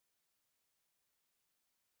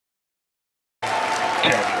10,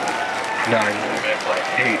 9,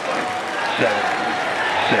 8, 7,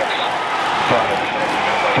 6, 5,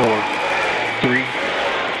 4, 3,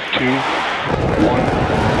 2, 1.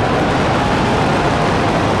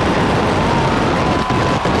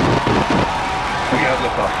 We have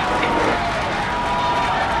liftoff.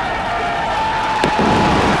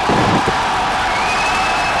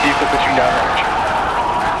 Vehicle pitching downrange.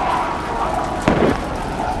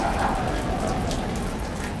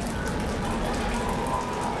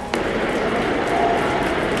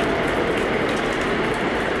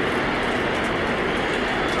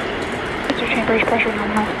 Chambers pressure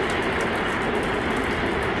nominal.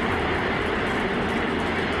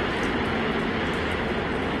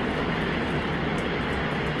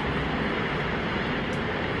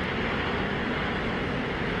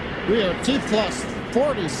 We are T plus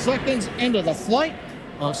 40 seconds into the flight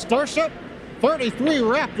of Starship. 33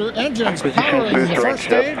 Raptor engines powering the first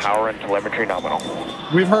stage. Power and telemetry nominal.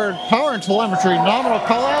 We've heard power and telemetry nominal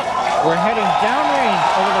call out. We're heading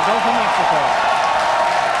downrange over the Gulf of Mexico.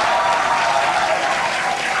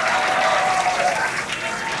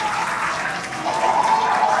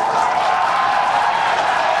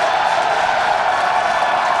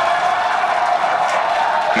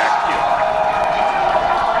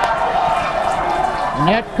 And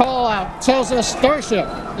that call out tells us Starship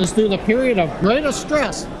is through the period of greatest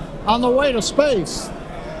stress on the way to space.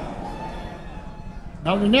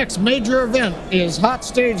 Now the next major event is hot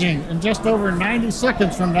staging in just over 90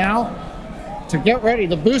 seconds from now. To get ready,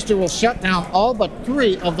 the booster will shut down all but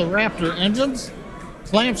 3 of the Raptor engines.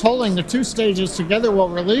 Clamps holding the 2 stages together will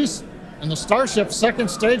release, and the Starship's second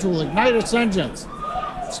stage will ignite its engines.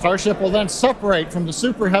 Starship will then separate from the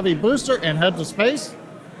Super Heavy booster and head to space.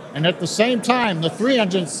 And at the same time, the 3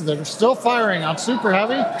 engines that are still firing on Super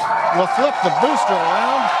Heavy will flip the booster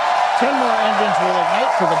around. 10 more engines will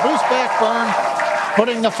ignite for the boost back burn,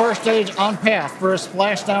 putting the first stage on path for a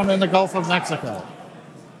splashdown in the Gulf of Mexico.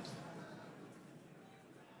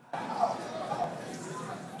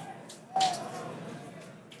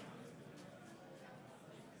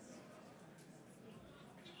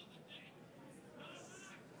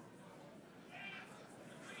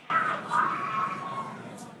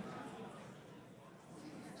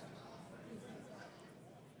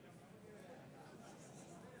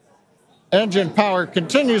 Engine power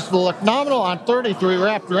continues to look nominal on 33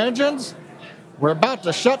 Raptor engines. We're about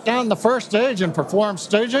to shut down the first stage and perform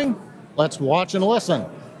staging. Let's watch and listen.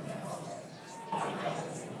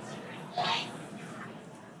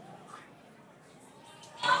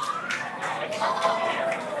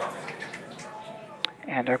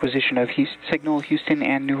 And acquisition of signal Houston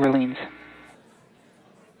and New Orleans.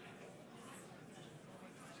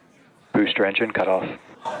 Booster engine cut off.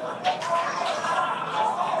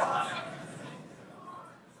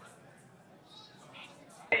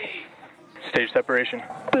 Stage separation.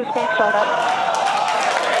 Boost back startup.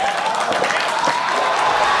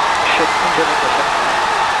 Ship engine ignition.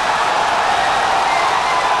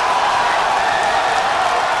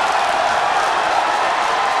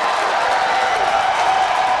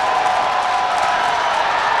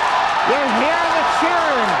 You're hearing the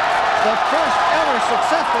cheering. The first ever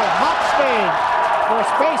successful hot stage for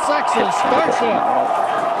SpaceX's Starship.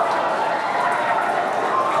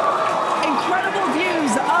 Incredible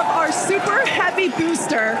views of our Super Heavy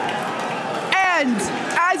booster. And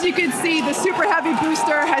as you can see, the Super Heavy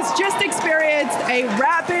booster has just experienced a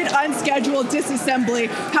rapid, unscheduled disassembly.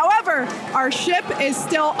 However, our ship is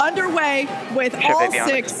still underway with Ship all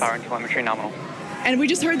avionics, 6. Power and telemetry nominal. And we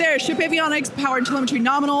just heard there, ship avionics, power and telemetry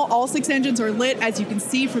nominal. All 6 engines are lit, as you can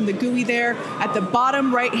see from the GUI there at the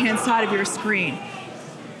bottom right-hand side of your screen.